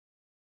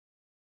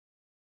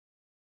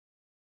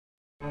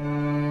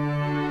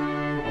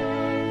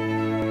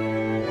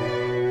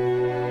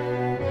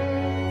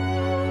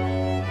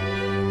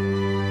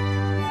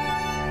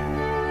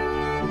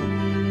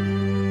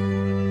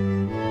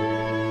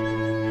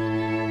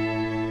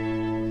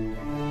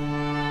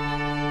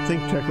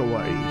ThinkTech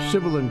Hawaii.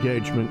 Civil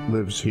engagement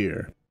lives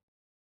here.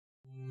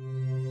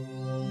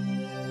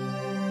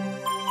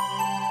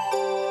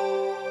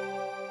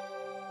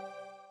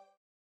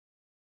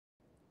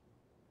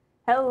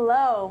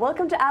 Hello,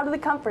 welcome to Out of the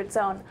Comfort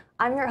Zone.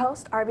 I'm your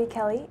host, RB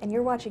Kelly, and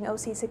you're watching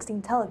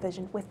OC16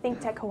 Television with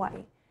ThinkTech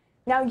Hawaii.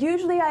 Now,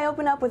 usually I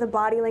open up with a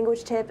body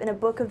language tip and a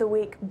book of the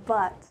week,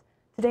 but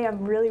today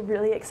I'm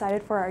really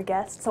excited for our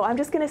guest, so I'm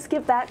just going to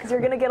skip that because you're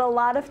going to get a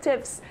lot of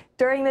tips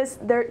during this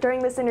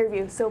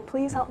interview. So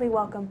please help me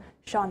welcome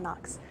Sean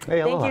Knox.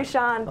 Hey, thank you,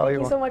 Sean. Thank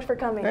you so much for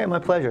coming. Hey, my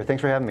pleasure. Thanks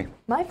for having me.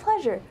 My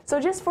pleasure. So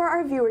just for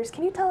our viewers,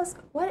 can you tell us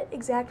what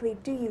exactly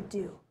do you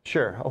do?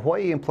 Sure.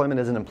 Hawaii Employment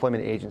is an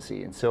employment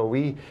agency, and so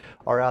we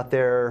are out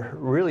there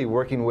really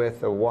working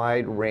with a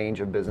wide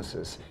range of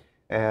businesses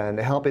and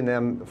helping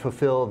them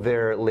fulfill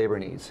their labor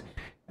needs.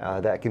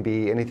 That can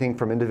be anything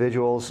from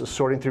individuals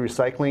sorting through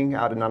recycling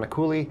out in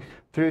Nanakuli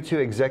through to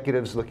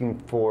executives looking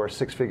for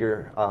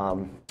six-figure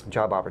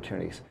job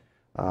opportunities.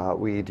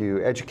 We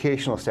do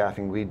educational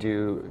staffing. We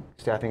do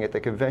staffing at the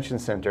convention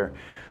center.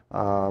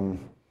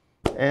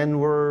 And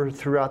we're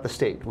throughout the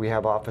state. We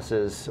have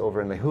offices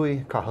over in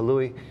Lehui,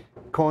 Kahului,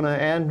 Kona,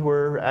 and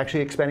we're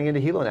actually expanding into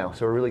Hilo now.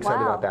 So we're really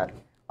excited about that.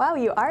 Wow,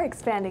 you are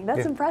expanding.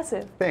 That's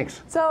impressive.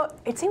 Thanks. So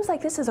it seems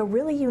like this is a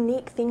really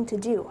unique thing to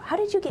do. How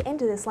did you get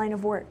into this line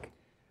of work?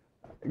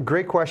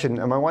 Great question.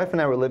 My wife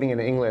and I were living in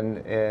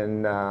England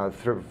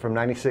from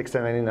 96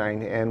 to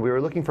 99, and we were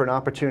looking for an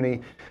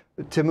opportunity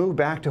to move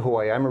back to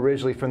Hawaii. I'm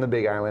originally from the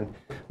Big Island,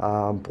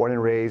 born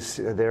and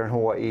raised there in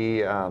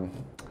Hawaii.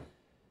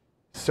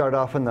 Started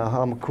off on the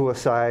Hamakua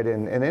side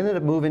and ended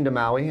up moving to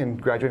Maui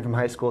and graduating from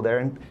high school there,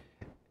 and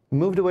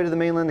moved away to the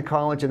mainland to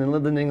college and then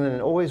lived in England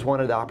and always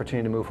wanted the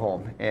opportunity to move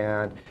home.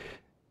 And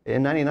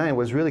in 99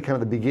 was really kind of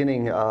the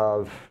beginning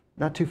of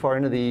not too far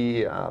into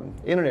the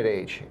internet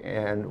age,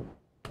 and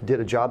did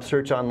a job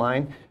search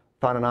online,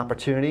 found an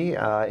opportunity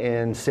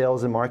in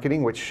sales and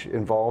marketing, which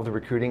involved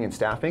recruiting and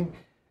staffing,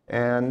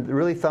 and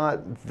really thought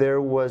there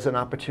was an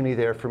opportunity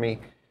there for me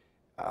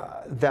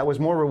that was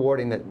more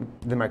rewarding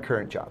than my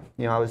current job.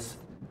 You know,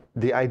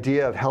 the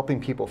idea of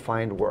helping people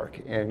find work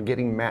and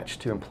getting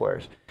matched to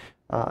employers.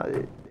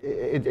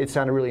 It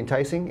sounded really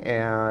enticing,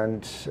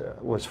 and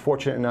was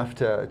fortunate enough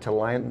to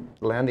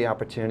land the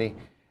opportunity,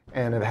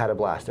 and have had a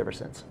blast ever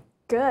since.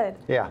 Good.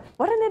 Yeah.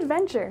 What an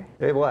adventure.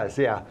 It was,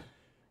 yeah.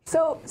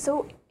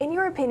 So in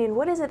your opinion,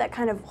 what is it that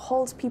kind of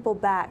holds people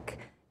back?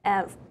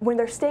 When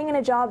they're staying in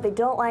a job, they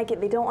don't like it,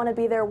 they don't want to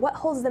be there, what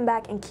holds them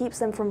back and keeps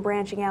them from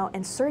branching out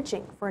and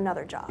searching for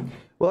another job?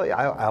 Well,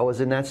 I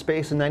was in that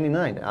space in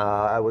 99.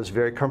 I was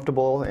very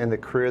comfortable in the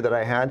career that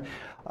I had.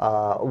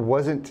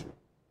 Wasn't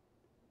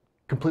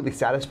completely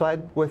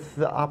satisfied with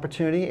the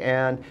opportunity,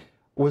 and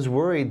was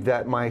worried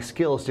that my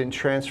skills didn't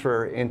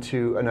transfer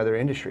into another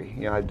industry.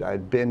 You know,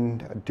 I'd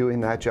been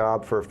doing that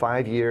job for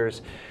 5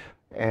 years,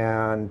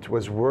 and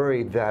was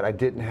worried that I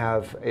didn't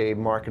have a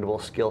marketable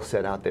skill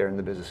set out there in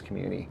the business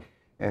community.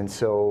 And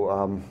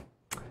so,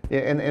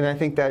 and I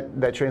think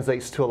that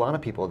translates to a lot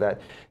of people,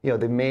 that, you know,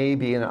 they may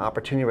be in an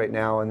opportunity right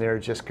now and they're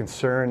just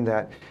concerned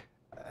that,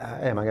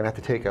 am I going to have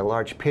to take a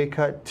large pay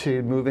cut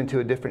to move into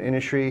a different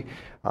industry?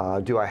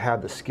 Do I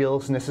have the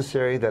skills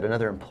necessary that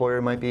another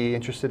employer might be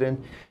interested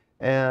in?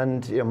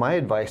 And, you know, my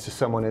advice to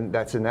someone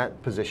that's in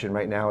that position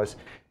right now is,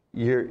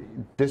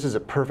 this is a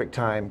perfect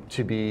time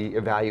to be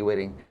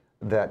evaluating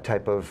that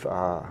type of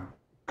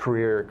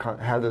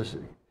have those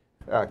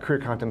career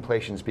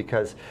contemplations,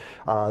 because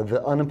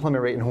the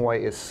unemployment rate in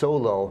Hawaii is so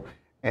low,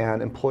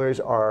 and employers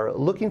are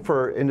looking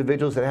for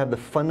individuals that have the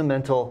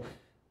fundamental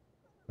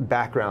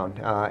background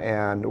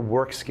and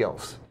work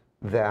skills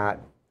that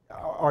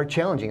are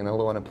challenging in a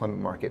low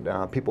unemployment market.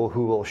 People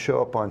who will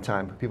show up on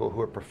time, people who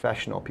are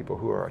professional, people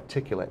who are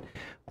articulate,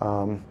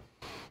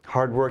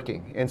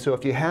 hardworking. And so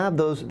if you have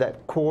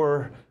that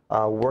core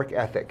work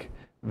ethic,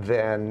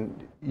 then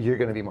you're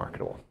going to be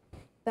marketable.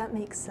 That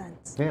makes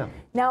sense. Yeah.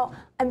 Now,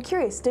 I'm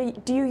curious, do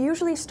you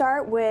usually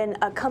start when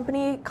a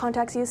company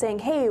contacts you saying,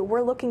 hey,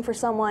 we're looking for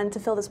someone to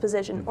fill this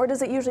position? Or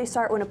does it usually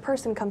start when a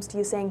person comes to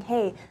you saying,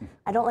 hey,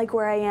 I don't like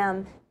where I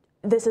am,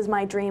 this is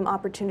my dream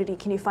opportunity,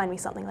 can you find me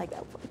something like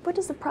that? What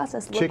does the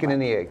process look like? Chicken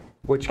and the egg.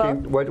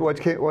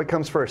 What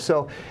comes first?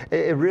 So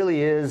it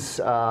really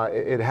is,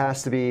 it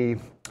has to be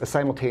a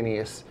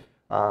simultaneous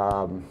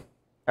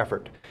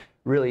effort.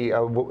 Really,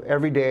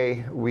 every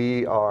day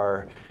we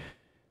are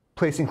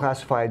placing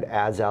classified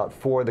ads out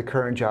for the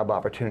current job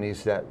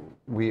opportunities that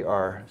we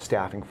are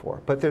staffing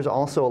for. But there's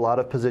also a lot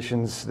of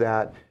positions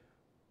that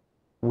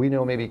we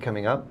know may be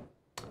coming up.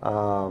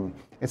 And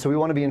so we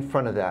want to be in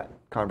front of that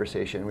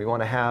conversation. We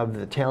want to have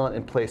the talent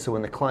in place so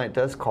when the client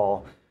does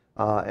call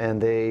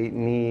and they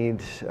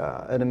need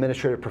an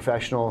administrative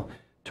professional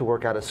to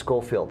work out of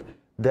Schofield,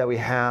 that we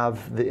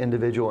have the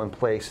individual in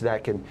place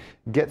that can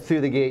get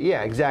through the gate.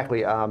 Yeah,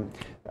 exactly.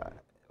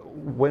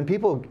 When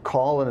people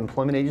call an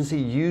employment agency,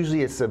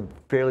 usually it's a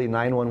fairly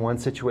 911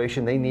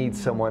 situation. They need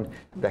someone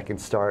that can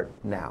start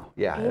now,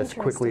 yeah, as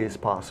quickly as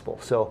possible.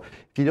 So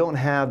if you don't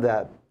have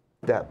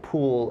that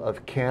pool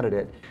of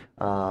candidate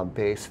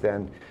base,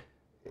 then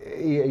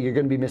you're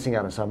going to be missing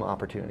out on some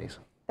opportunities.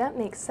 That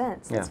makes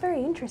sense. That's Yeah.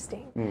 very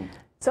interesting.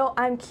 So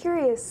I'm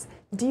curious,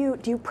 do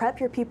you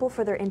prep your people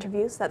for their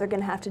interviews that they're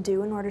going to have to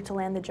do in order to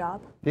land the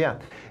job? Yeah,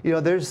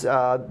 there's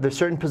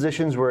certain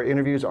positions where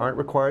interviews aren't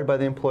required by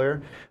the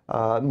employer,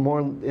 more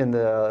in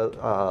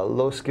the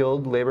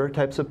low-skilled labor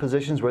types of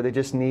positions where they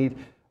just need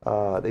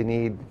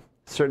a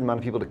certain amount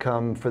of people to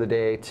come for the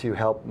day to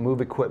help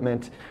move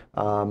equipment,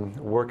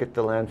 work at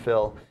the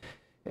landfill.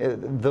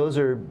 Those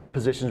are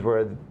positions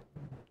where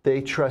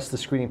they trust the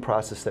screening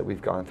process that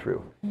we've gone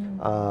through.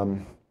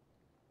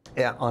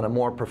 Yeah, on a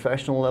more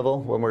professional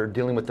level, when we're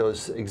dealing with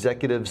those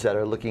executives that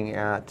are looking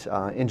at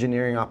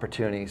engineering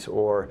opportunities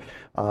or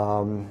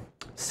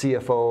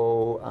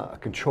CFO,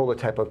 controller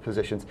type of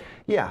positions,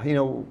 yeah,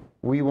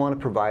 we want to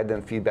provide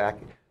them feedback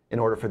in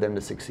order for them to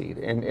succeed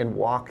and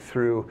walk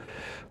through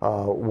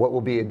what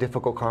will be a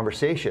difficult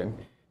conversation.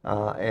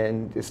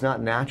 And it's not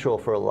natural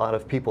for a lot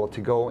of people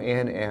to go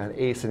in and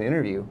ace an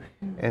interview.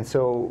 And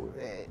so,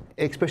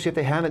 especially if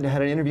they haven't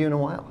had an interview in a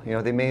while.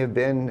 They may have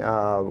been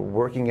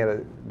working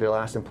at their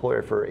last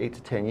employer for 8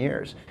 to 10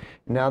 years.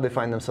 Now they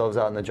find themselves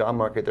out in the job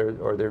market,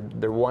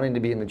 they're wanting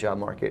to be in the job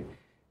market.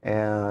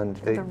 And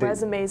the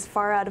resume's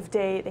far out of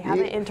date, they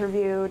haven't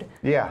interviewed.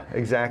 Yeah,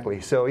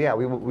 exactly. So yeah,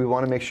 we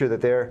want to make sure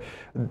that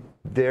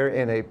they're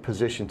in a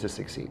position to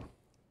succeed.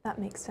 That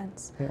makes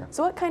sense. Yeah.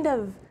 So what kind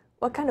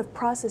of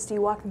process do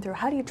you walk them through?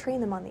 How do you train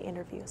them on the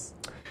interviews?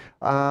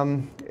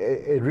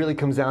 It really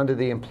comes down to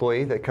the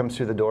employee that comes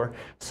through the door.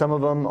 Some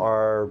of them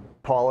are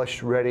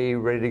polished, ready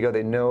to go.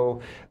 They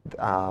know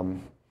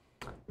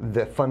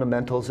the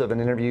fundamentals of an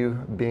interview,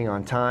 being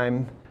on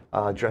time,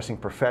 dressing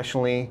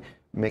professionally,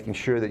 making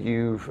sure that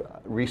you've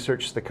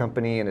researched the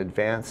company in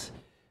advance.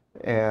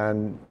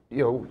 And,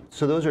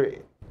 so those are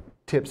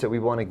tips that we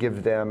want to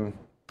give them,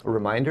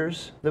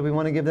 reminders that we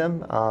want to give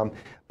them.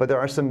 But there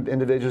are some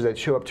individuals that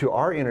show up to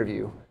our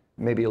interview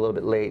maybe a little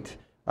bit late.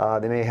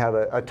 They may have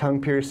a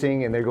tongue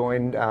piercing and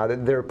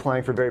they're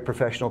applying for very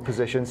professional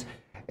positions.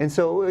 And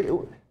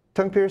so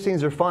tongue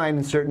piercings are fine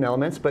in certain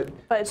elements, but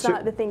it's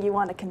not the thing you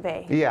want to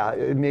convey. Yeah,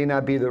 it may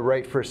not be the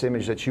right first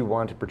image that you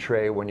want to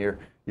portray when you're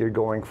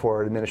going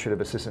for an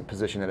administrative assistant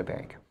position at a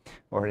bank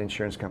or an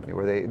insurance company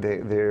where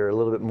they're a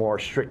little bit more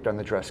strict on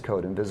the dress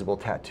code and visible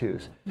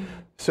tattoos.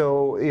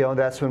 So,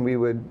 that's when we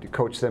would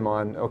coach them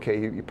on, okay,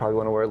 you probably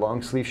want to wear a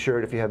long sleeve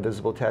shirt if you have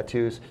visible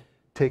tattoos,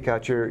 take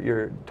out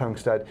your tongue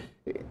stud.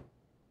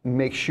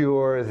 Make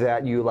sure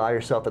that you allow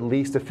yourself at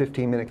least a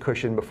 15-minute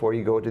cushion before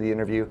you go to the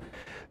interview.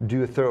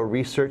 Do a thorough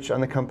research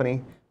on the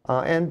company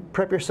and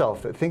prep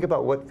yourself. Think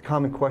about what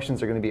common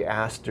questions are going to be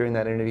asked during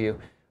that interview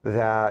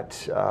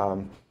that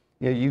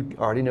you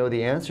already know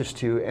the answers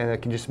to, and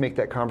it can just make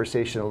that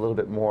conversation a little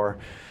bit more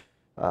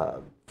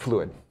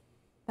fluid.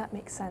 That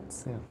makes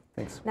sense. Yeah,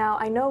 thanks. Now,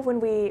 I know when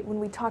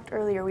we talked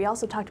earlier, we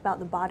also talked about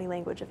the body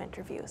language of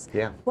interviews.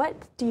 Yeah. What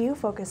do you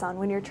focus on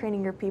when you're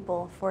training your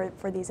people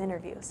for these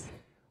interviews?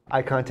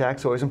 Eye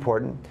contact's always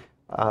important.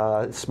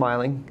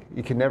 Smiling.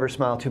 You can never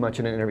smile too much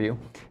in an interview.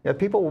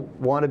 People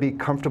want to be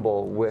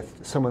comfortable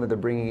with someone that they're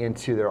bringing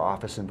into their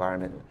office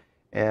environment.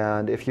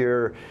 And if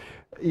you're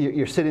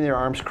sitting there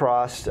arms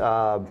crossed,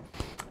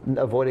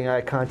 avoiding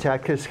eye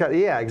contact,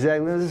 yeah,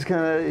 exactly. This is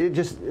kind of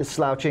just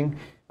slouching,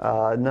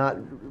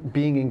 not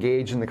being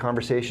engaged in the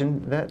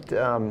conversation.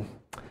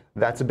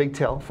 That's a big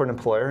tell for an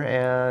employer,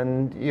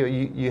 and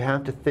you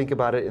have to think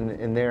about it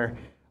in their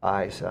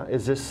eyes.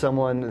 Is this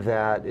someone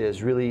that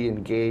is really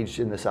engaged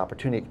in this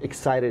opportunity,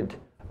 excited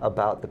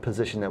about the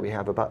position that we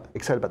have,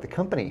 excited about the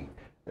company,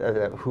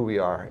 who we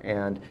are?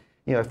 And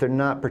if they're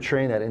not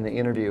portraying that in the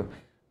interview,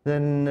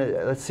 then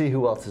let's see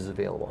who else is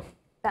available.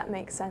 That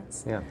makes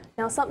sense. Yeah.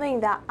 Now, something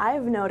that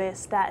I've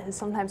noticed that has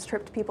sometimes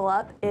tripped people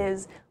up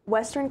is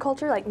Western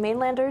culture, like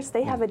mainlanders,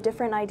 they have a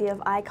different idea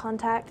of eye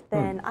contact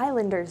than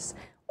islanders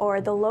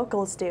or the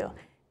locals do.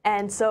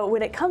 And so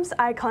when it comes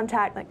to eye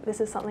contact, like this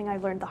is something I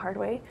learned the hard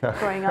way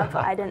growing up.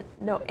 I didn't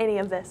know any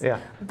of this. Yeah.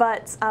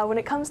 But when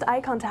it comes to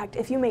eye contact,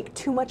 if you make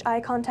too much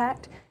eye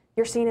contact,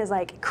 you're seen as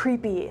like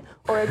creepy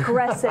or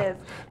aggressive.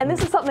 And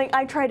this is something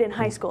I tried in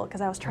high school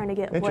because I was trying to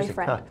get a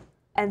boyfriend. Huh.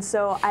 And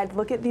so I'd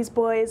look at these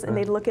boys and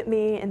they'd look at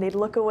me and they'd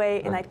look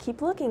away and I'd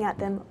keep looking at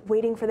them,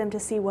 waiting for them to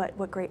see what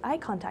great eye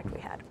contact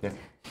we had. Yeah.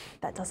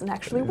 That doesn't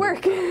actually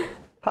work.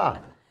 Huh.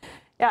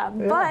 Yeah,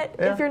 but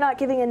if you're not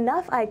giving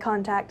enough eye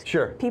contact,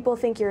 people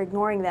think you're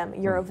ignoring them,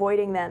 you're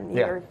avoiding them,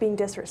 you're being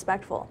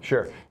disrespectful.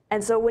 Sure.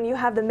 And so when you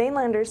have the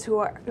mainlanders who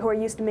are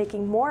used to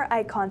making more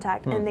eye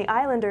contact and the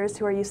islanders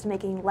who are used to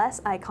making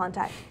less eye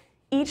contact,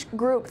 each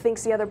group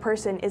thinks the other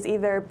person is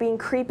either being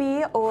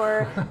creepy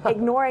or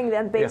ignoring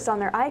them based on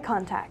their eye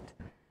contact.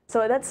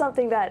 So that's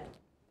something that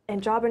in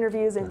job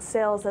interviews and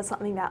sales, that's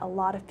something that a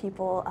lot of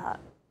people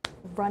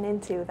run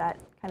into that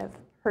kind of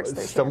hurts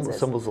their chances.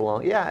 Stumbles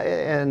along. Yeah,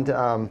 and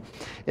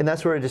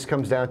that's where it just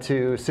comes down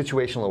to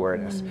situational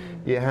awareness.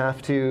 You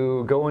have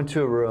to go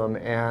into a room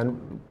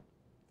and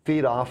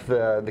feed off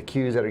the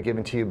cues that are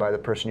given to you by the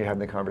person you're having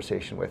the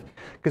conversation with.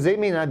 Because they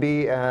may not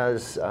be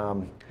as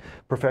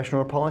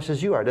professional or polished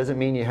as you are. It doesn't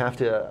mean you have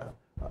to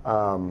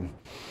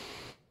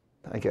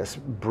I guess,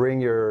 bring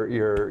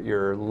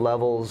your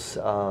levels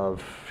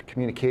of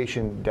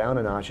communication down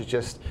a notch. It's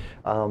just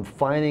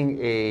finding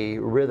a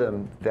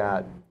rhythm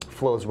that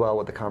flows well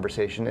with the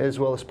conversation, as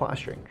well as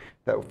posturing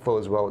that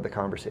flows well with the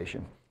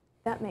conversation.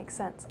 That makes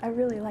sense. I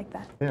really like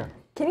that. Yeah.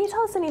 Can you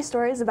tell us any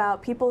stories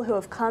about people who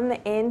have come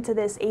into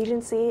this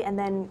agency and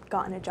then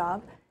gotten a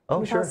job?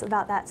 Can you tell us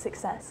about that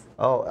success?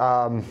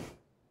 Oh,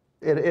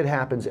 it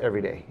happens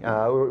every day.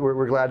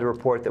 We're glad to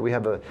report that we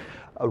have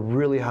a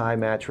really high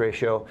match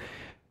ratio.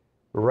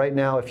 Right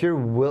now, if you're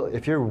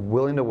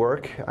willing to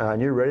work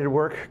and you're ready to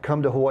work,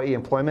 come to Hawaii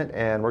Employment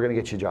and we're going to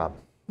get you a job.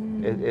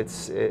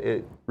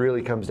 It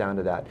really comes down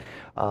to that.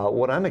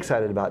 What I'm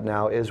excited about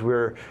now is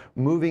we're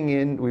moving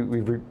in.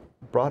 We've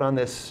brought on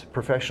this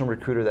professional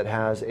recruiter that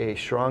has a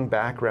strong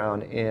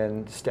background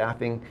in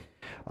staffing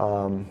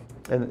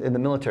in the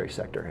military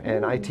sector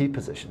and IT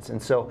positions.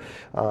 And so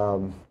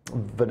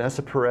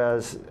Vanessa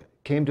Perez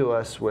came to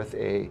us with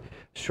a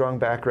strong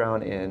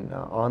background in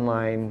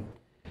online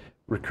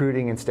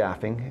recruiting and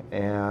staffing,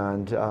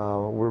 and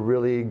we're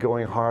really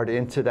going hard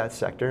into that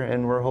sector,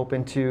 and we're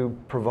hoping to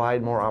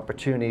provide more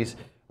opportunities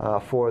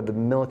for the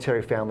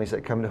military families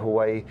that come to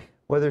Hawaii,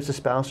 whether it's a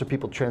spouse or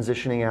people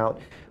transitioning out.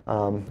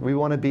 We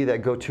want to be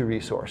that go-to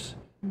resource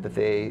that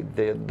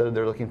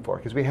they're looking for,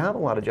 because we have a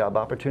lot of job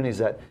opportunities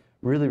that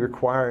really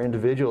require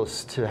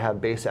individuals to have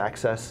base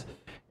access,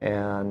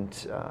 and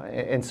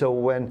so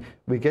when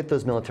we get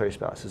those military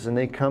spouses and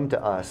they come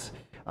to us,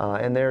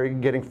 and they're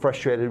getting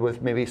frustrated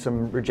with maybe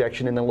some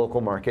rejection in the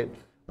local market,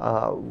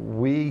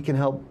 we can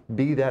help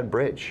be that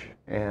bridge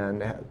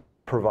and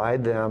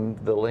provide them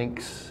the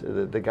links,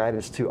 the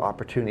guidance to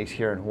opportunities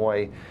here in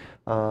Hawaii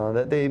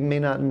that they may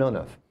not have known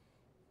of.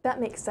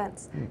 That makes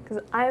sense,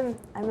 because I'm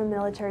a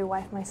military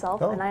wife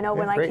myself, and I know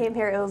when great. I came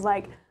here, it was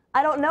like,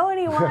 I don't know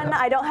anyone,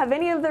 I don't have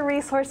any of the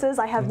resources,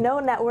 I have no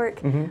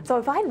network. So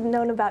if I'd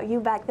known about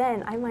you back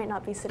then, I might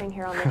not be sitting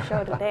here on the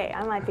show today.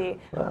 I might be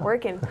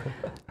working.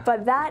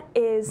 But that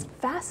is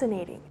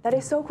fascinating. That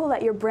is so cool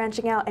that you're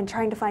branching out and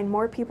trying to find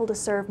more people to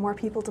serve, more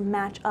people to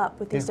match up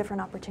with these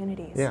different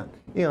opportunities. Yeah,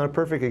 you know, a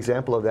perfect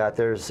example of that,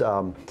 there's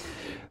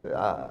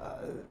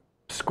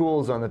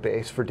schools on the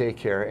base for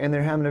daycare, and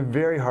they're having a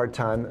very hard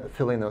time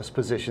filling those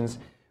positions,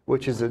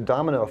 which is a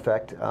domino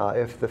effect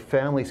if the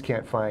families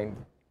can't find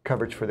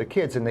coverage for the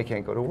kids and they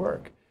can't go to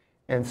work.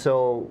 And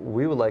so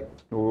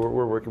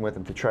we're working with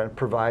them to try and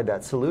provide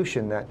that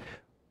solution, that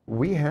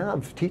we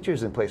have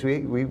teachers in place.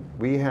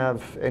 We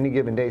have any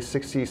given day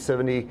 60,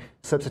 70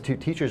 substitute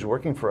teachers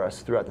working for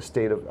us throughout the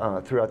state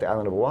of, throughout the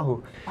island of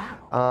Oahu.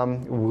 Wow.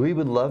 We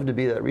would love to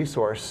be that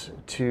resource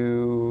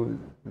to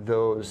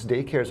those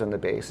daycares on the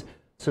base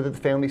so that the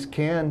families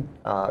can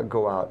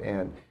go out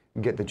and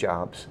get the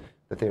jobs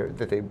that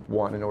they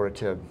want in order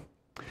to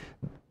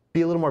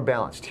be a little more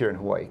balanced here in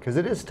Hawaii, because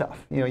it is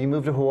tough. You know, you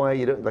move to Hawaii,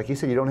 you don't, like you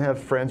said, you don't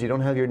have friends, you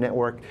don't have your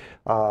network,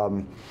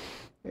 and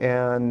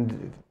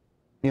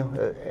you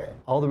know,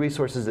 all the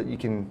resources that you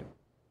can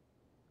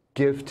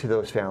give to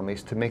those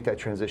families to make that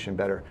transition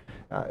better,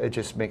 it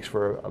just makes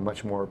for a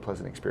much more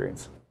pleasant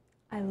experience.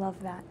 I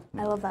love that.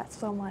 I love that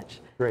so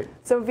much. Great.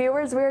 So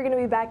viewers, we're going to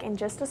be back in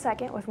just a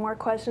second with more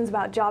questions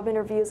about job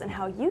interviews and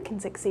how you can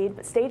succeed,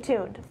 but stay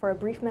tuned for a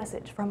brief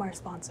message from our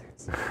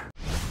sponsors.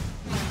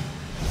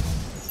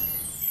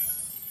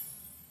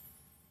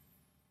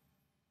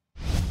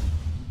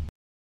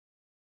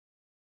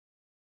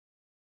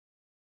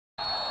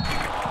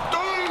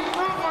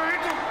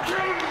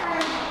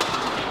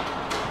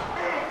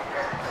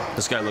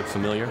 This guy look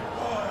familiar?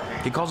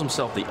 He calls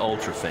himself the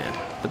Ultra Fan,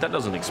 but that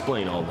doesn't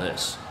explain all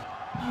this.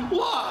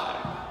 Why?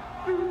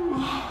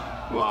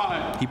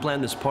 Why? He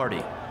planned this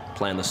party,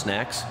 planned the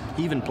snacks,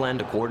 he even planned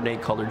to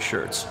coordinate colored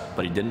shirts,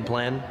 but he didn't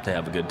plan to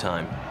have a good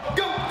time.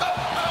 Go!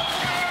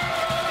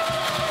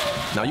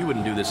 Now you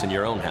wouldn't do this in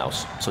your own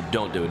house, so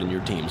don't do it in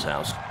your team's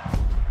house.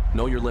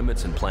 Know your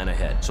limits and plan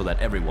ahead so that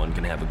everyone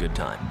can have a good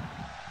time.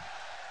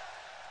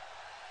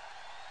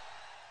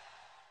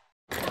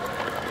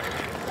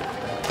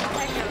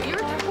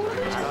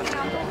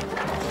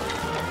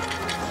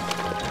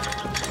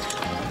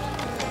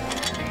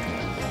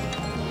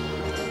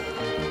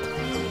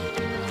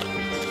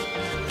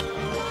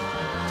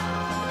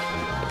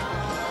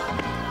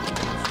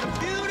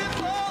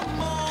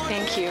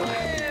 Thank you.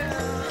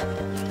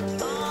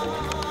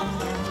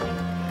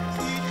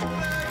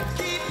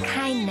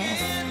 Kindness.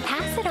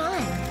 Pass it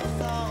on.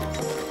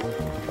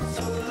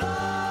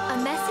 A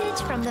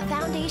message from the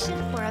Foundation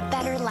for a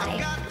Better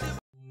Life.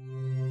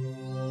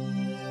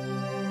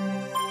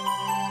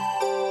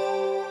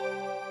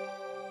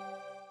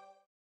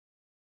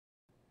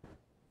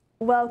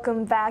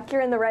 Welcome back.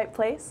 You're in the right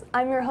place.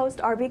 I'm your host,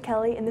 RB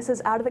Kelly, and this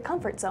is Out of the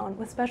Comfort Zone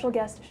with special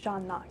guest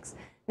Sean Knox.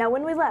 Now,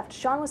 when we left,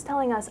 Sean was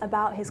telling us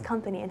about his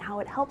company and how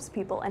it helps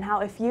people, and how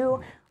if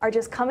you are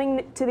just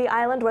coming to the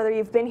island, whether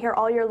you've been here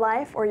all your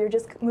life or you're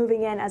just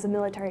moving in as a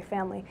military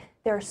family,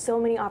 there are so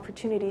many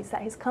opportunities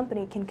that his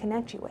company can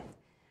connect you with.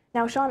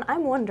 Now, Sean,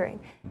 I'm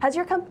wondering, how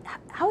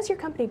has your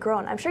company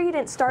grown? I'm sure you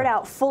didn't start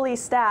out fully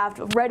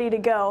staffed, ready to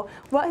go.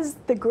 What has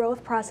the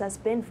growth process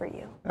been for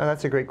you?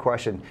 That's a great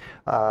question.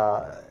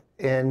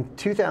 In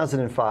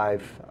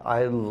 2005,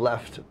 I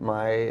left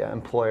my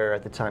employer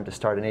at the time to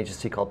start an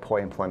agency called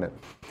Poi Employment.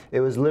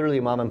 It was literally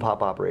a mom and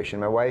pop operation.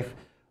 My wife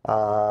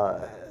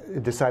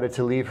decided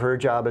to leave her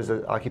job as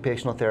an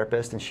occupational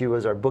therapist, and she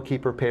was our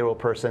bookkeeper, payroll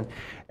person.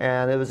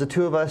 And it was the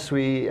two of us.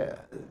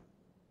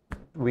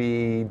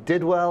 We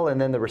did well, and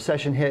then the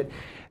recession hit,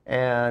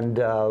 and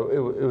it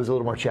was a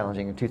little more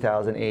challenging in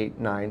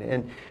 2008-9.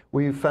 And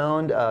we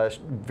found a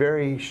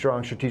very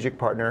strong strategic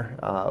partner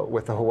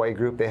with the Hawaii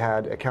group. They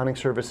had accounting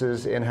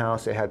services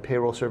in-house, they had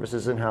payroll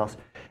services in-house,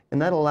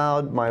 and that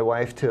allowed my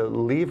wife to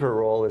leave her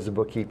role as a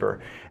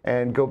bookkeeper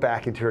and go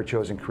back into her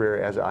chosen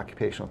career as an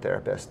occupational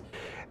therapist.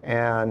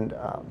 And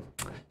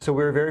so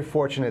we were very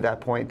fortunate at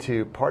that point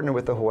to partner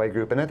with the Hawaii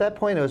group. And at that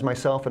point, it was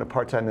myself and a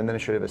part-time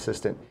administrative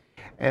assistant.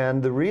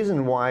 And the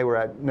reason why we're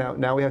at,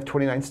 now we have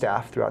 29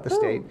 staff throughout the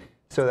state.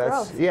 So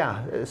that's, growth.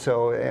 yeah,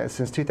 so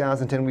since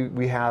 2010,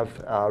 we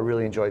have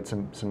really enjoyed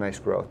some nice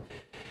growth.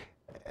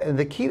 And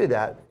the key to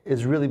that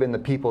has really been the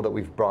people that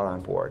we've brought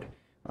on board.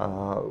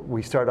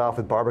 We started off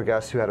with Barbara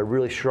Gus, who has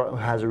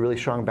a really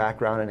strong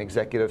background in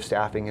executive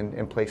staffing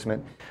and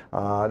placement.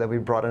 Then we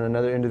brought in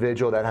another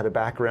individual that had a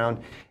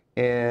background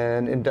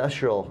in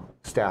industrial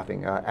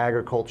staffing,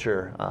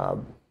 agriculture,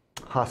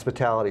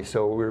 hospitality.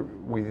 So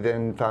we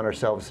then found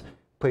ourselves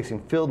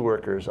placing field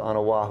workers on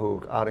Oahu,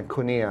 out in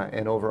Kunia,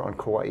 and over on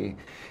Kauai.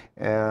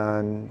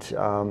 And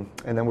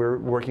then we're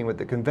working with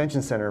the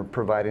convention center,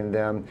 providing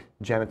them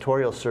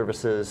janitorial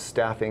services,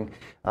 staffing,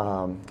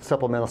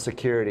 supplemental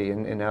security,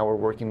 and now we're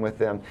working with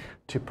them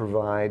to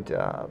provide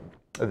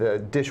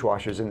the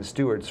dishwashers and the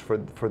stewards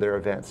for their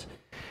events.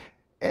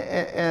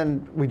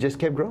 And we just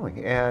kept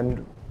growing.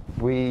 And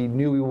we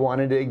knew we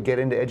wanted to get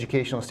into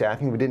educational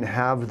staffing. We didn't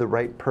have the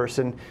right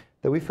person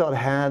that we felt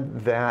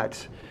had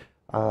that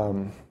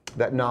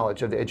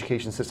knowledge of the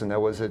education system,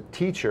 that was a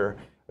teacher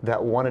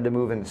that wanted to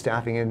move into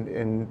staffing.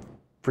 And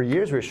for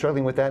years we were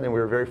struggling with that, and we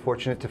were very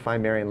fortunate to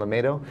find Marian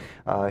Lamedo.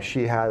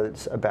 She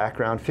has a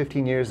background,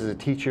 15 years as a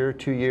teacher,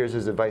 2 years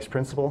as a vice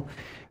principal.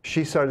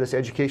 She started this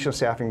educational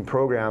staffing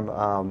program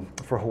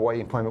for Hawaii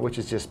Employment, which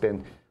has just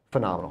been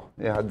phenomenal.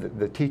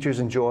 The teachers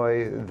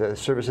enjoy the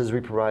services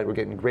we provide. We're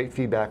getting great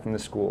feedback from the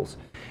schools.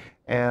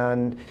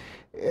 And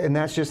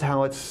that's just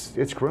how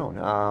it's grown.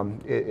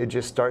 It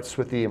just starts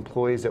with the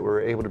employees that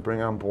we're able to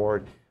bring on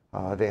board.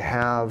 They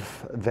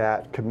have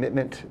that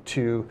commitment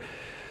to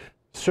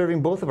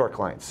serving both of our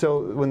clients.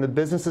 So when the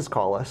businesses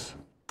call us,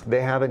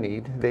 they have a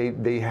need.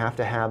 They have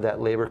to have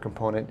that labor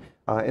component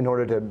in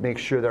order to make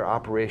sure their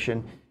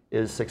operation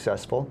is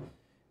successful.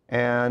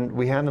 And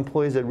we have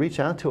employees that reach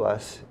out to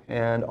us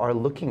and are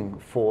looking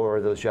for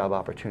those job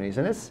opportunities.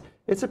 And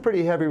it's a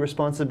pretty heavy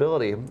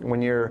responsibility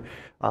when you're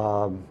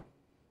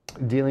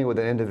dealing with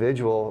an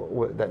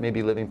individual that may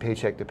be living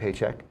paycheck to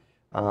paycheck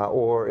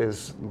or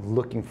is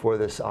looking for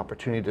this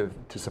opportunity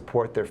to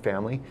support their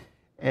family.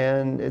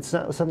 And it's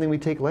not something we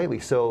take lightly.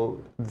 So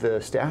the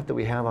staff that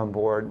we have on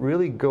board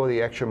really go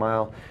the extra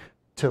mile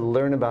to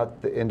learn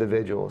about the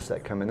individuals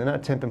that come in. They're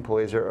not temp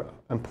employees, they're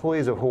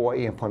employees of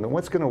Hawaii Employment.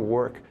 What's going to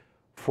work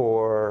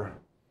for,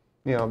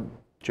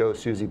 Joe,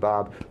 Susie,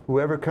 Bob,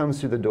 whoever comes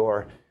through the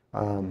door?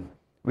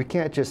 We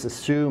can't just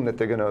assume that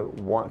they're going to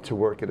want to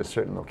work at a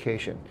certain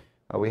location.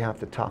 We have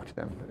to talk to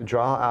them,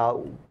 draw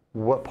out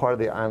what part of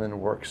the island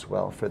works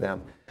well for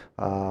them.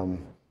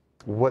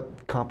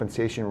 What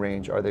compensation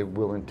range are they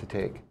willing to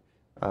take?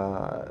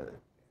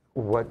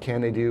 What can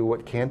they do?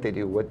 What can't they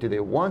do? What do they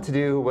want to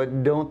do?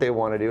 What don't they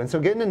want to do? And so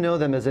getting to know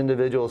them as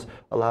individuals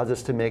allows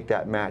us to make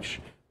that match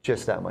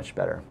just that much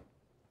better.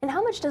 And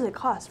how much does it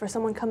cost for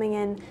someone coming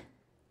in?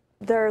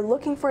 They're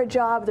looking for a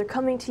job, they're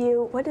coming to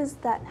you. What is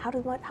that? How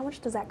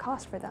much does that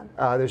cost for them?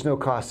 There's no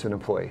cost to an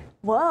employee.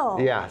 Whoa.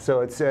 Yeah,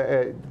 so it's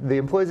the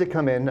employees that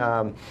come in,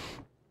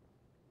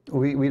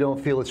 we don't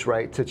feel it's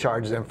right to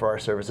charge them for our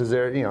services.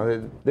 They're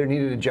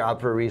needed a job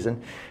for a reason,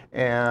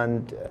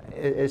 and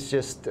it's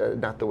just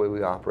not the way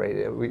we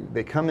operate.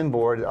 They come in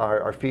board,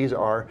 our fees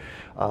are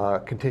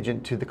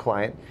contingent to the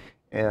client,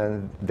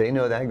 and they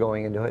know that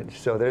going into it.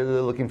 So they're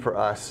looking for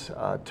us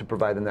to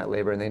provide them that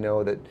labor, and they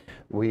know that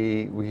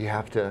we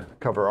have to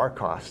cover our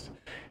costs,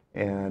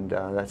 and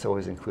that's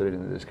always included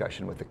in the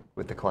discussion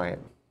with the client.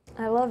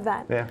 I love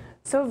that. Yeah.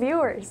 So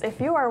viewers, if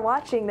you are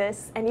watching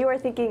this and you are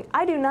thinking,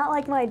 I do not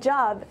like my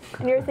job,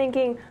 and you're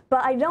thinking,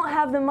 but I don't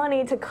have the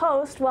money to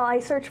coast while I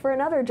search for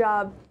another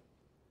job,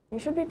 you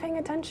should be paying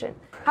attention.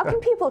 How can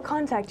people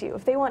contact you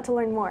if they want to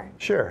learn more?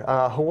 Sure.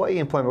 Hawaii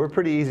Employment, we're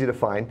pretty easy to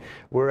find.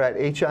 We're at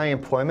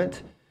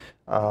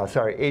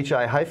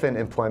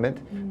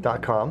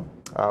hi-employment.com.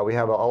 We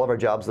have all of our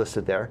jobs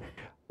listed there.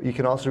 You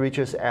can also reach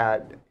us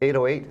at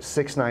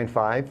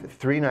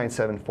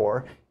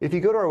 808-695-3974. If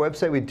you go to our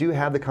website, we do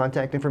have the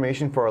contact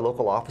information for our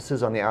local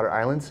offices on the outer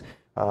islands.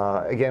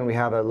 Again, we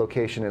have a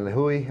location in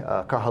Lihue,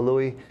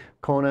 Kahalui,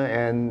 Kona,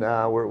 and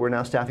we're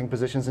now staffing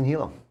positions in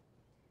Hilo.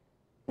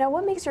 Now,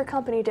 what makes your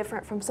company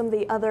different from some of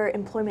the other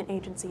employment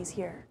agencies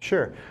here?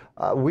 Sure.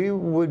 We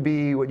would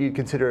be what you'd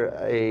consider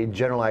a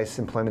generalized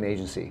employment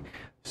agency.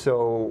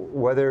 So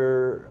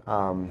whether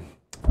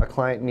a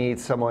client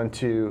needs someone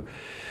to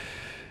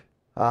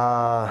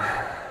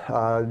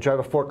drive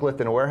a forklift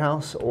in a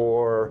warehouse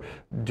or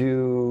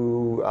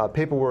do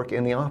paperwork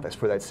in the office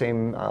for that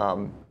same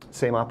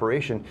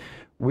operation,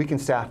 we can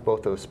staff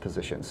both those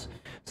positions.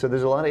 So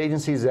there's a lot of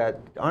agencies that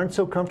aren't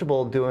so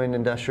comfortable doing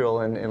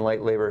industrial and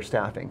light labor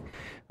staffing.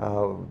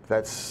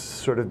 That's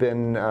sort of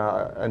been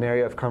an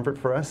area of comfort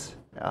for us.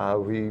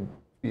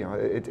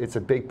 It's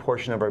a big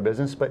portion of our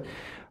business, but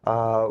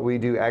we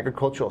do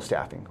agricultural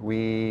staffing.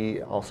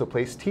 We also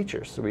place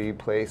teachers. We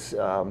place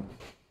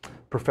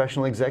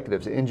professional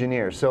executives,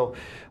 engineers. So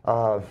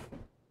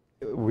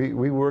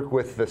we work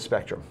with the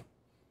spectrum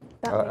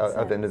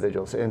of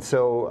individuals. And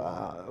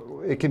so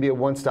it can be a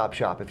one-stop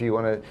shop. If you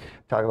want to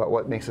talk about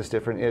what makes us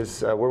different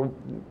is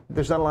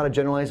there's not a lot of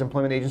generalized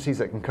employment agencies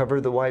that can cover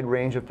the wide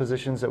range of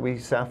positions that we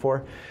staff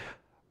for.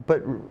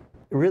 But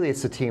really,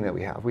 it's the team that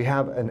we have. We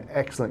have an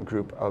excellent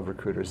group of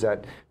recruiters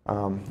that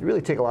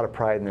really take a lot of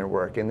pride in their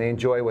work, and they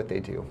enjoy what they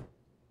do.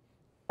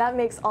 That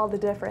makes all the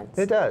difference.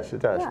 It does,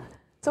 it does. Yeah.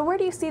 So where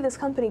do you see this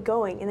company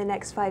going in the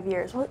next 5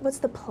 years? What's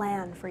the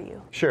plan for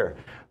you? Sure.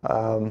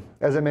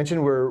 As I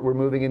mentioned, we're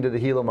moving into the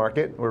Hilo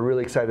market. We're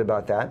really excited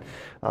about that.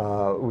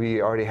 We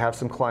already have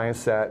some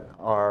clients that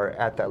are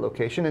at that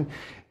location. And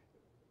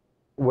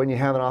when you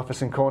have an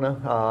office in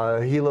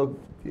Kona, Hilo,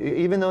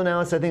 even though now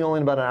it's I think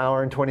only about an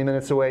hour and 20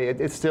 minutes away,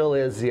 it still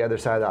is the other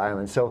side of the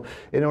island. So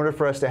in order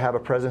for us to have a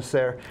presence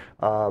there,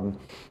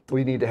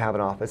 we need to have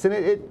an office. And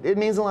it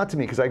means a lot to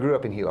me because I grew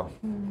up in Hilo.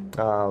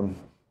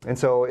 And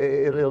so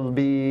it'll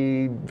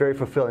be very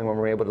fulfilling when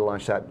we're able to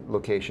launch that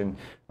location,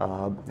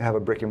 have a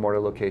brick and mortar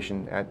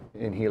location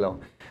in Hilo.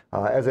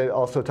 As I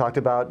also talked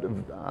about,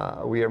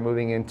 we are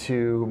moving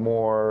into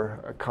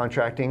more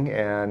contracting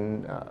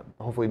and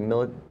hopefully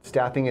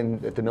staffing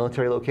at the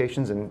military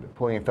locations and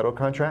pulling in federal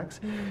contracts.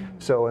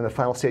 So in the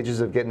final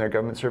stages of getting our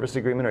government service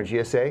agreement, our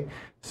GSA,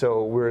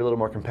 so we're a little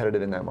more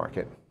competitive in that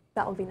market.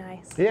 That will be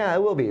nice. Yeah,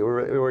 it will be.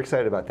 We're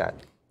excited about that.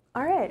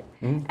 All right.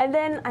 And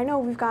then I know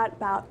we've got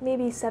about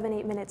maybe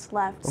 7-8 minutes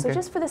left. Okay. So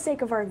just for the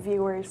sake of our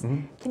viewers,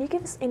 can you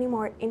give us any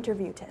more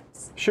interview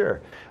tips? Sure.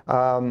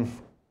 When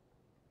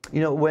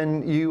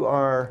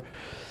you're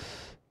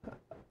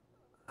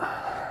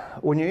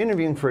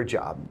interviewing for a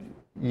job,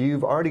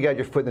 you've already got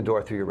your foot in the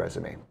door through your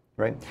resume,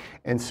 right?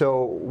 And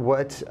so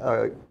what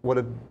a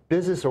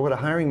business or what a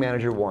hiring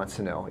manager wants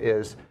to know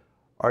is,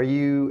 are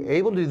you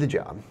able to do the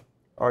job?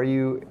 Are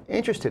you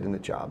interested in the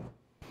job?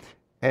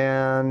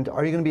 And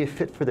are you going to be a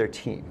fit for their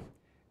team?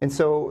 And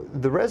so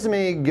the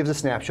resume gives a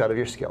snapshot of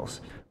your skills,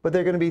 but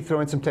they're going to be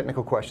throwing some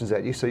technical questions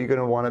at you, so you're going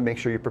to want to make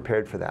sure you're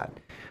prepared for that.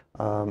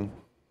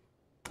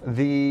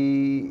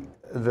 The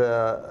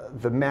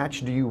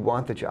match, do you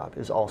want the job,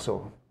 is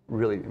also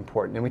really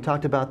important. And we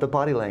talked about the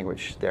body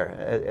language there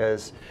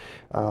as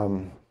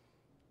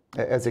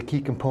a key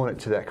component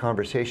to that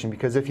conversation,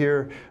 because if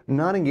you're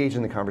not engaged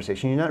in the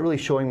conversation, you're not really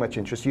showing much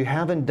interest, you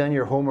haven't done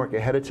your homework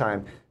ahead of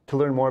time to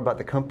learn more about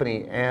the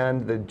company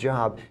and the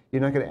job,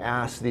 you're not going to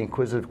ask the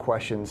inquisitive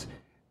questions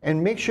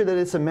and make sure that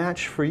it's a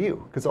match for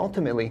you, because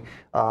ultimately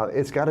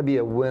it's got to be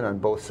a win on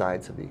both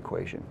sides of the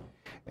equation.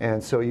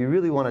 And so you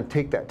really want to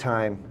take that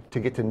time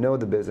to get to know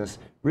the business,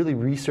 really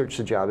research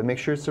the job and make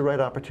sure it's the right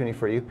opportunity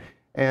for you,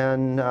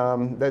 and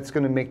that's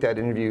going to make that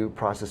interview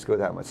process go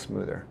that much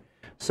smoother.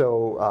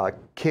 So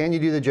can you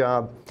do the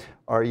job?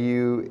 Are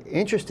you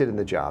interested in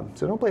the job?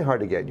 So don't play hard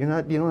to get. You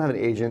don't have an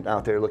agent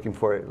out there looking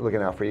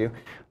out for you,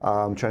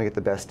 trying to get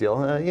the best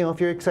deal. If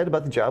you're excited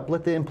about the job,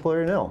 let the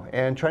employer know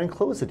and try and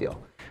close the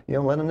deal.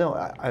 Let them know,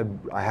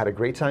 I had a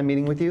great time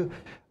meeting with you.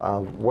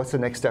 What's the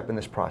next step in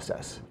this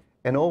process?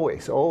 And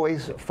always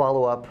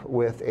follow up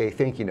with a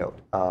thank you note.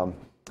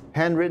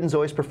 Handwritten is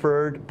always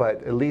preferred,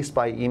 but at least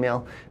by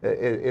email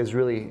is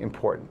really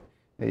important.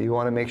 You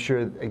want to make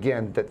sure,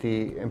 again, that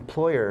the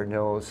employer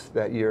knows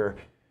that you're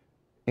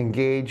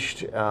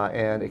engaged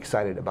and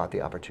excited about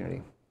the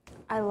opportunity.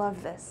 I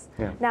love this.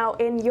 Yeah. Now,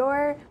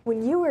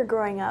 when you were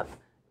growing up,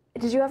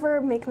 did you ever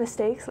make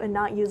mistakes in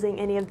not using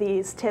any of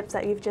these tips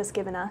that you've just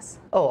given us?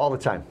 Oh, all the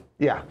time.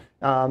 Yeah.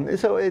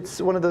 So it's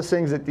one of those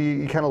things that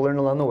you kind of learn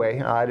along the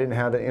way. I didn't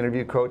have an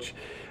interview coach.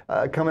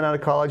 Coming out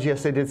of college,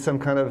 yes, I did some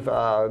kind of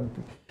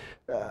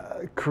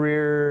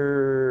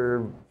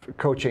career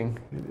coaching,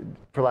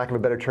 for lack of a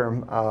better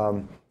term.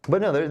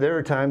 But no, there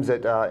are times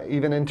that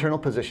even internal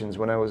positions,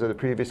 when I was at a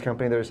previous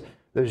company,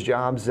 there's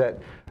jobs that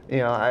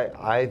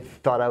I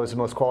thought I was the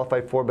most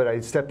qualified for, but I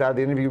stepped out of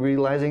the interview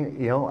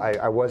realizing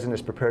I wasn't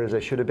as prepared as I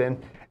should have been,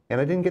 and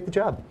I didn't get the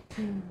job.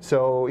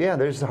 So yeah,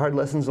 there's hard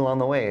lessons along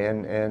the way,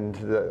 and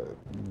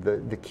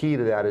the key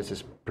to that is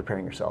just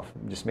preparing yourself,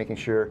 just making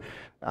sure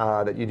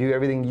that you do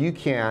everything you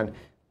can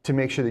to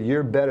make sure that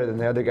you're better than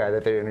the other guy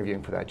that they're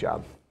interviewing for that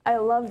job. I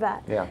love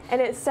that. Yeah.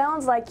 And it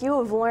sounds like you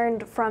have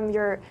learned from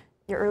your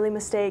early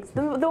mistakes,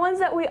 the ones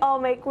that we all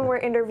make when we're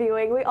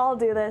interviewing. We all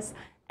do this.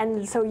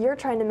 And so you're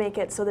trying to make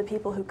it so that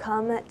people who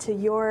come to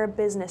your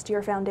business, to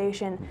your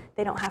foundation,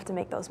 they don't have to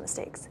make those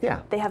mistakes.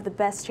 Yeah. They have the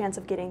best chance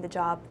of getting the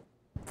job,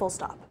 full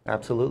stop.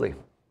 Absolutely.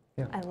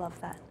 Yeah. I love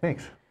that.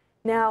 Thanks.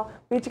 Now,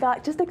 we've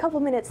got just a couple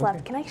minutes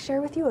left. Can I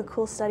share with you a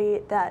cool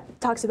study that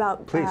talks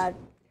about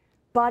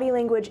body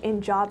language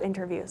in job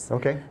interviews?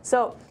 Okay.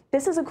 So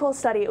this is a cool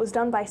study. It was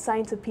done by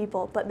Science of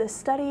People, but this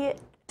study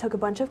took a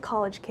bunch of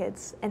college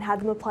kids and had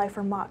them apply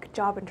for mock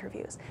job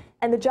interviews.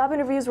 And the job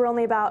interviews were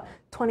only about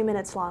 20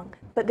 minutes long,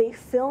 but they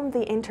filmed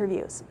the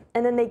interviews.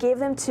 And then they gave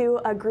them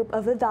to a group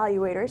of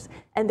evaluators,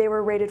 and they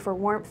were rated for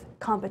warmth,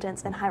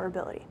 competence, and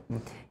hireability.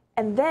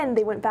 And then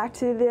they went back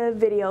to the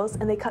videos,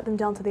 and they cut them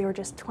down till they were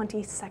just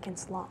 20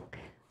 seconds long.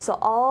 So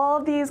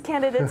all these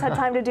candidates had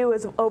time to do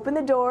was open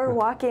the door,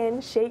 walk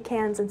in, shake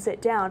hands, and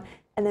sit down,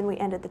 and then we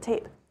ended the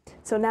tape.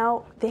 So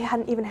now they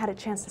hadn't even had a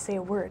chance to say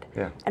a word.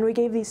 Yeah. And we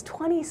gave these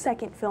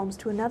 20-second films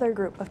to another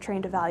group of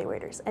trained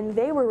evaluators, and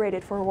they were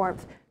rated for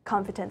warmth,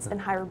 competence, and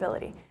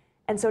hireability.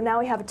 And so now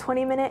we have a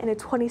 20-minute and a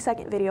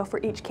 20-second video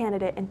for each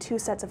candidate and 2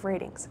 sets of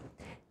ratings.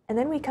 And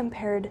then we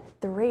compared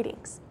the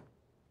ratings.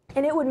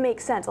 And it would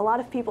make sense. A lot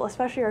of people,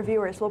 especially our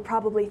viewers, will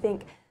probably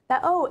think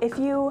that, oh, if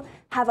you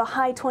have a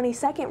high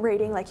 20-second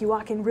rating, like you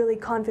walk in really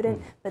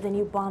confident, but then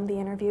you bomb the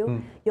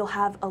interview, you'll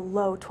have a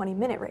low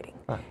 20-minute rating.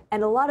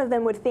 And a lot of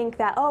them would think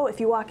that, oh, if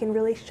you walk in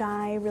really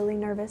shy, really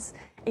nervous,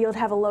 you'll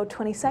have a low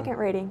 20-second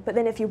rating. But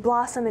then if you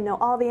blossom and know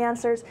all the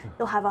answers,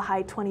 you'll have a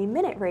high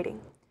 20-minute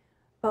rating.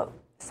 But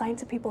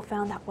Science of People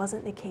found that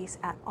wasn't the case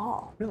at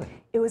all. Really?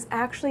 It was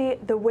actually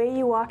the way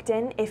you walked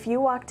in. If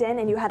you walked in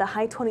and you had a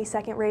high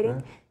 20-second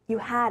rating, you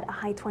had a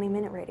high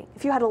 20-minute rating.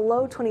 If you had a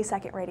low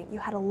 20-second rating, you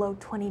had a low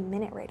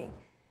 20-minute rating,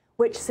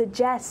 which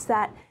suggests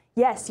that,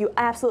 yes, you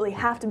absolutely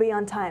have to be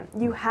on time.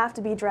 You have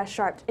to be dressed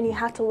sharp, and you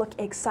have to look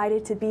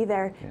excited to be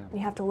there, and you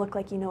have to look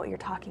like you know what you're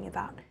talking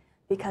about,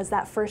 because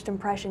that first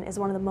impression is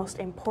one of the most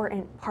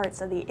important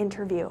parts of the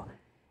interview,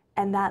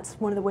 and that's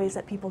one of the ways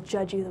that people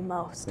judge you the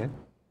most. Yeah.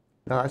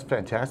 No, that's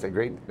fantastic.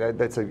 Great.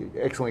 That's an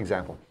excellent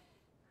example.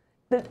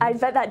 I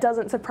bet that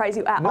doesn't surprise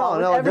you at all.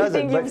 No, it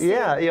everything doesn't. You've But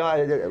yeah, you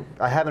know,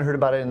 I haven't heard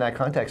about it in that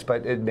context,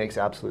 but it makes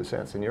absolute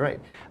sense. And you're right.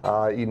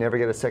 You never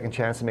get a second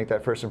chance to make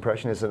that first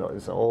impression. It's an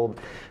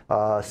old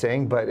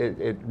saying, but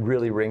it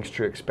really rings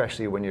true,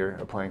 especially when you're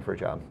applying for a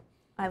job.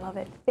 I love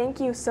it.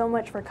 Thank you so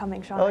much for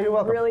coming, Sean. Oh, you're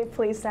welcome. I'm really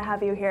pleased to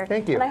have you here.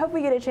 Thank you. And I hope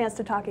we get a chance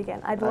to talk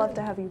again. I'd love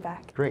to have you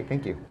back. Great,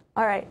 thank you.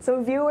 All right,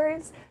 so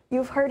viewers,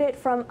 you've heard it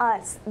from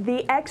us,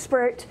 the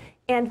expert,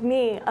 and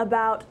me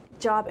about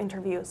job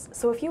interviews.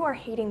 So if you are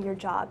hating your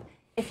job,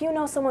 if you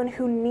know someone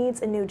who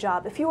needs a new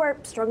job, if you are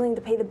struggling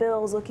to pay the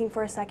bills, looking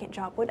for a second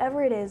job,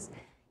 whatever it is,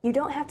 you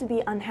don't have to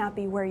be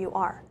unhappy where you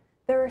are.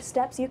 There are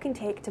steps you can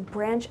take to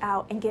branch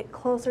out and get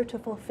closer to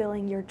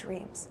fulfilling your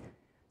dreams.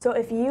 So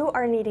if you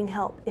are needing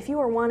help, if you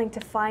are wanting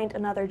to find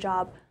another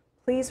job,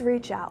 please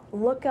reach out,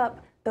 look up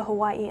the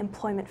Hawaii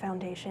Employment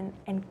Foundation,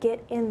 and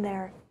get in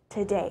there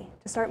today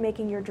to start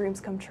making your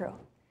dreams come true.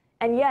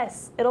 And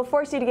yes, it'll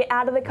force you to get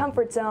out of the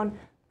comfort zone,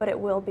 but it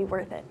will be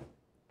worth it.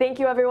 Thank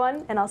you,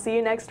 everyone, and I'll see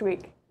you next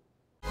week.